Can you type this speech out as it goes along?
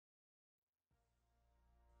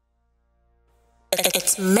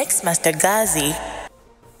It's Mixmaster Garzy.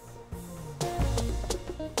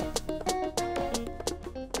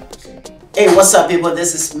 Hey, what's up, people?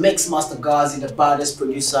 This is Mixmaster Garzy, the baddest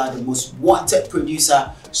producer, the most wanted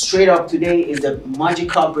producer. Straight up, today is the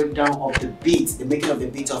magical breakdown of the beat, the making of the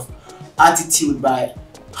beat of Attitude by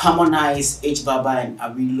Harmonize, H Baba, and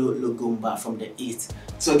Awilo Longomba from the East.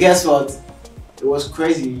 So guess what? It was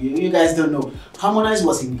crazy. You guys don't know. Harmonize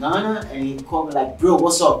was in Ghana and he called me like, bro,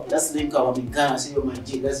 what's up? Let's link up. I'm in Ghana. I said, yo, my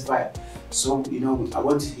G, let's vibe. So, I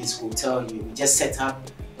went to his hotel. We just set up.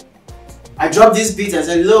 I dropped this beat and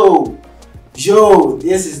said, yo,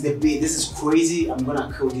 this is the beat. This is crazy. I'm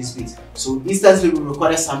gonna kill this beat. So instantly we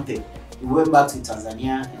recorded something. We went back to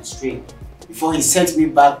Tanzania and straight. Before he sent me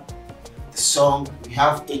back the song, we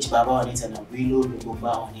have H Baba on it and Awilo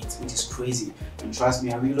Longomba on it, which is crazy. And trust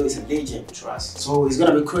me, Awilo is a legend, trust. So it's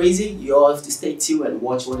gonna be crazy. You all have to stay tuned and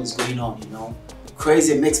watch what is going on,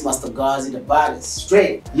 Crazy Mixmaster Garzy, the baddest,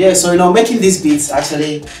 straight. Yeah, so making these beats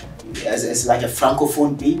actually it's like a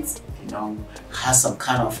francophone beat, has some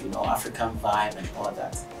kind of African vibe and all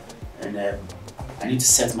that. And I need to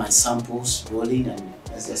set my samples rolling and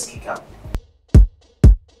let's just kick out.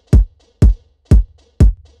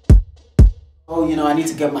 Oh, I need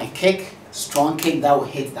to get my kick, strong kick that will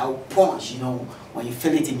hit, that will punch, when you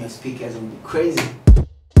feel it in your speakers, it will be crazy.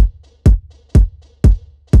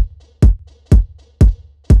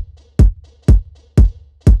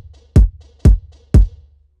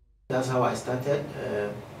 That's how I started,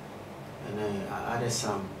 and I added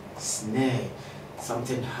some snare,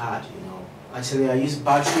 something hard, Actually, I use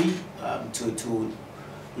battery to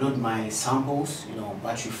load my samples,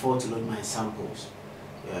 battery 4 to load my samples,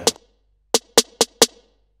 yeah.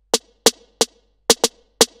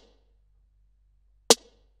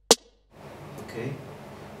 Okay,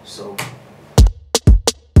 so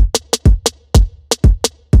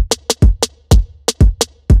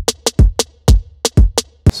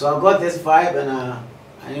I got this vibe and I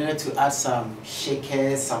needed to add some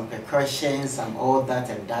shakers, some percussion, some all that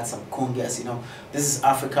and that, some congas, This is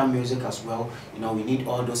African music as well, we need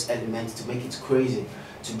all those elements to make it crazy,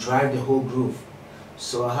 to drive the whole groove.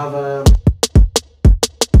 So I have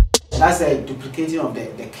that's a duplicating of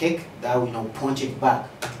the kick that punch it back.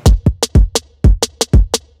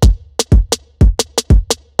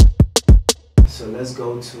 So let's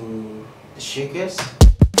go to the shakers.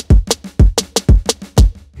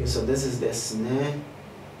 Okay, so this is the snare,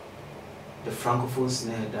 the francophone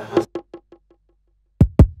snare that has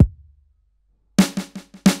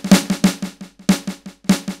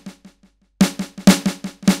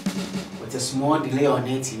with a small delay on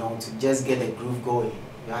it, to just get the groove going.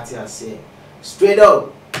 That's what I say. Straight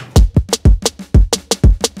up.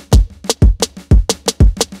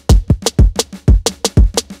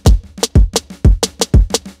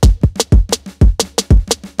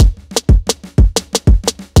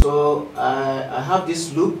 So I have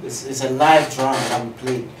this loop. It's a live drum that we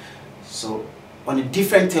played. So on a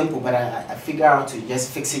different tempo, but I figure out to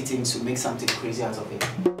just fix it in to make something crazy out of it.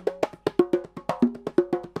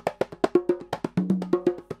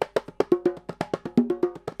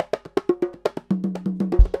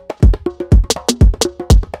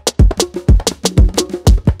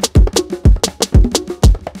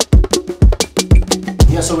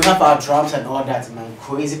 Yeah, so we have our drums and all that, man,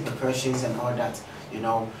 crazy percussions and all that.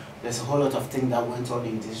 There's a whole lot of things that went on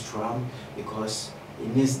in this drum because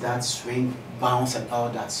it needs that swing, bounce and all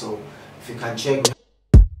that. So if you can check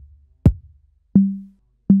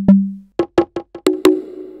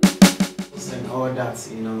and all that,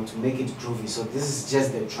 to make it groovy. So this is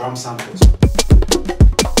just the drum samples.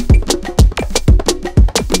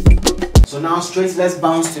 So now straight, let's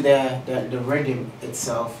bounce to the rhythm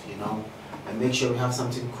itself, and make sure we have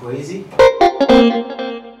something crazy.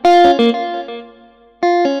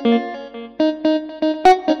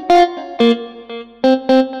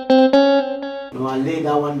 I lay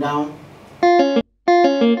that one down.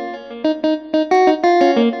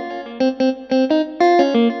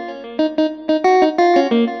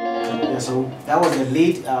 Yeah, so that was the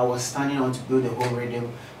lead I was standing on to build the whole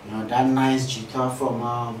rhythm. That nice guitar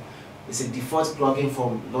from it's a default plugin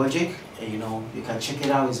from Logic. And, you can check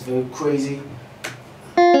it out. It's very crazy.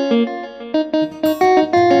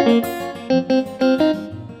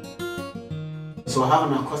 So I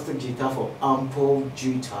have an acoustic guitar for ample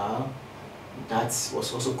guitar. That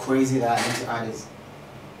was also crazy that I need to add it.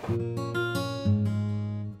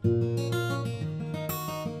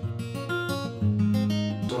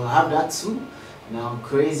 So I have that too. Now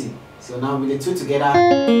crazy. So now with the two together.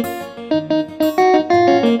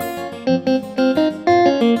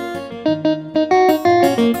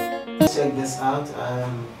 Check this out.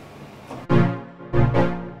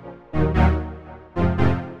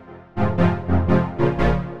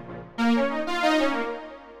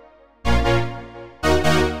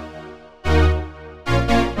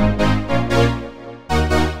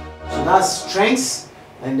 That's strings,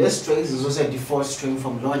 and this strings is also a default string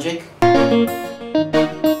from Logic. We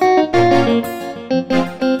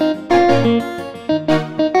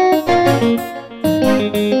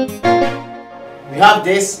have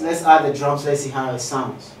this, let's add the drums, let's see how it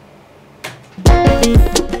sounds.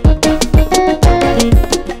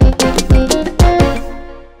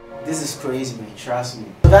 This is crazy, man, trust me.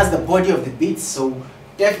 So that's the body of the beat, so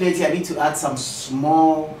definitely I need to add some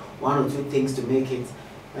small 1 or 2 things to make it.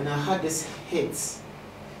 And I had this hit,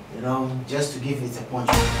 you know, just to give it a punch.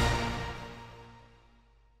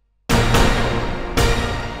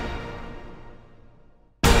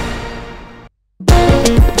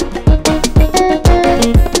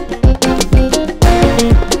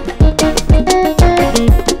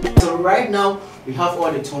 So right now we have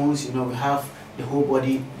all the tones, you know, we have the whole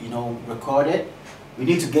body, you know, recorded. We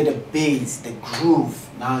need to get the bass, the groove.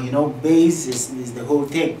 Now, you know, bass is the whole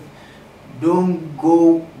thing. Don't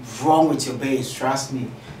go wrong with your bass, trust me.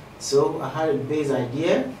 So I had a bass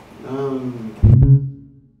idea.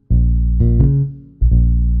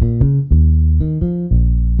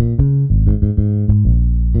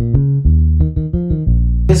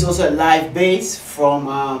 This is also a live bass from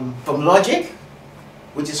Logic,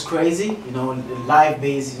 which is crazy. You know, the live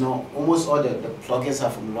bass, you know, almost all the plugins are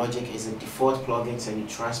from Logic. It's a default plugins, and you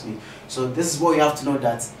trust me. So this is what you have to know,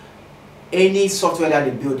 that any software that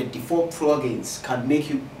they build, the default plugins can make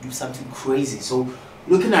you do something crazy. So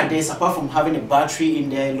looking at this, apart from having a battery in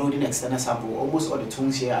there, loading external sample, almost all the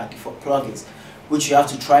tunes here are default plugins, which you have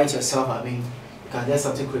to try it yourself. I mean, you can get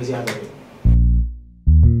something crazy out of it.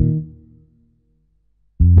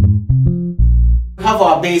 We have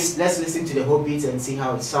our bass. Let's listen to the whole beat and see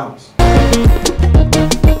how it sounds.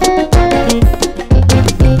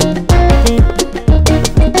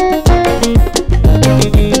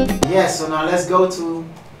 Yes, so now let's go to,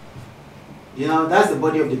 you know, that's the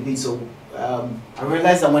body of the beat. So I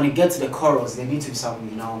realized that when you get to the chorus, there needs to be some,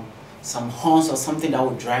 you know, some horns or something that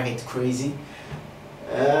would drive it crazy.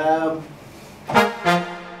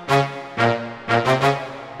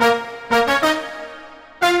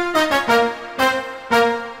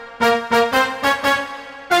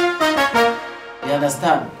 You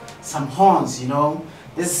understand? Some horns, you know.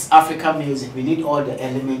 This is African music. We need all the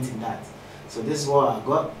elements in that. So this is what I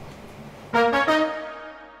got.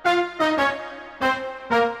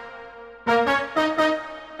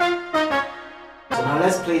 So now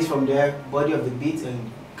let's play it from there, body of the beat, and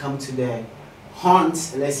come to the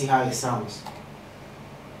horns. Let's see how it sounds.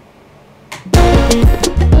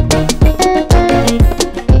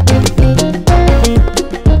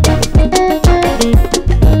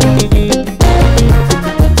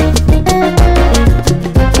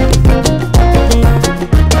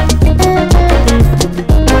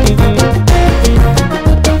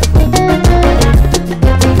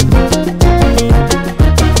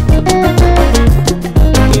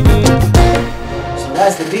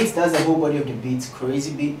 That's the whole body of the beat,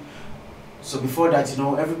 crazy beat. So before that, you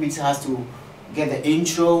know, every beat has to get the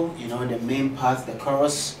intro, you know, the main part, the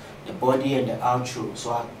chorus, the body, and the outro.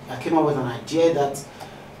 So I came up with an idea that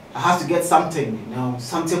I have to get something, you know,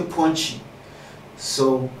 something punchy.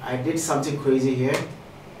 So I did something crazy here,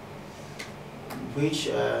 which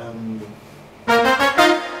so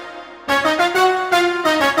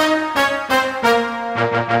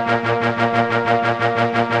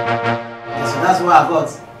that's what I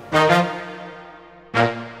got.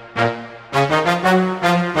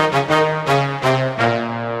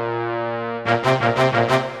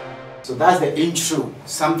 So that's the intro,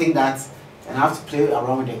 something that, and I have to play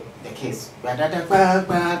around with the keys. I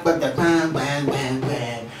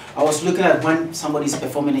was looking at when somebody's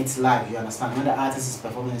performing it live, you understand? When the artist is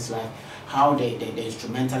performing it live, how the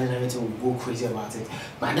instrumental and everything will go crazy about it.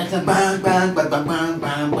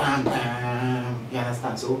 You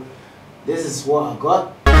understand? So this is what I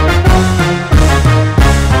got.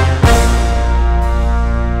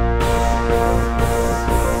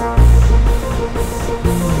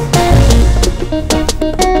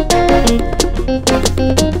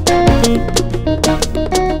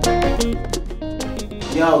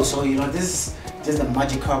 Yo, so you know, this is just a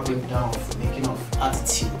magical breakdown of Making of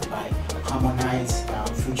Attitude by Harmonize,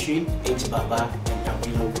 featuring H Baba and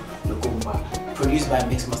Awilo Longomba, produced by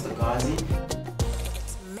Mixmaster Garzy.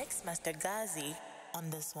 Mixmaster Garzy on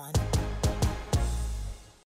this one.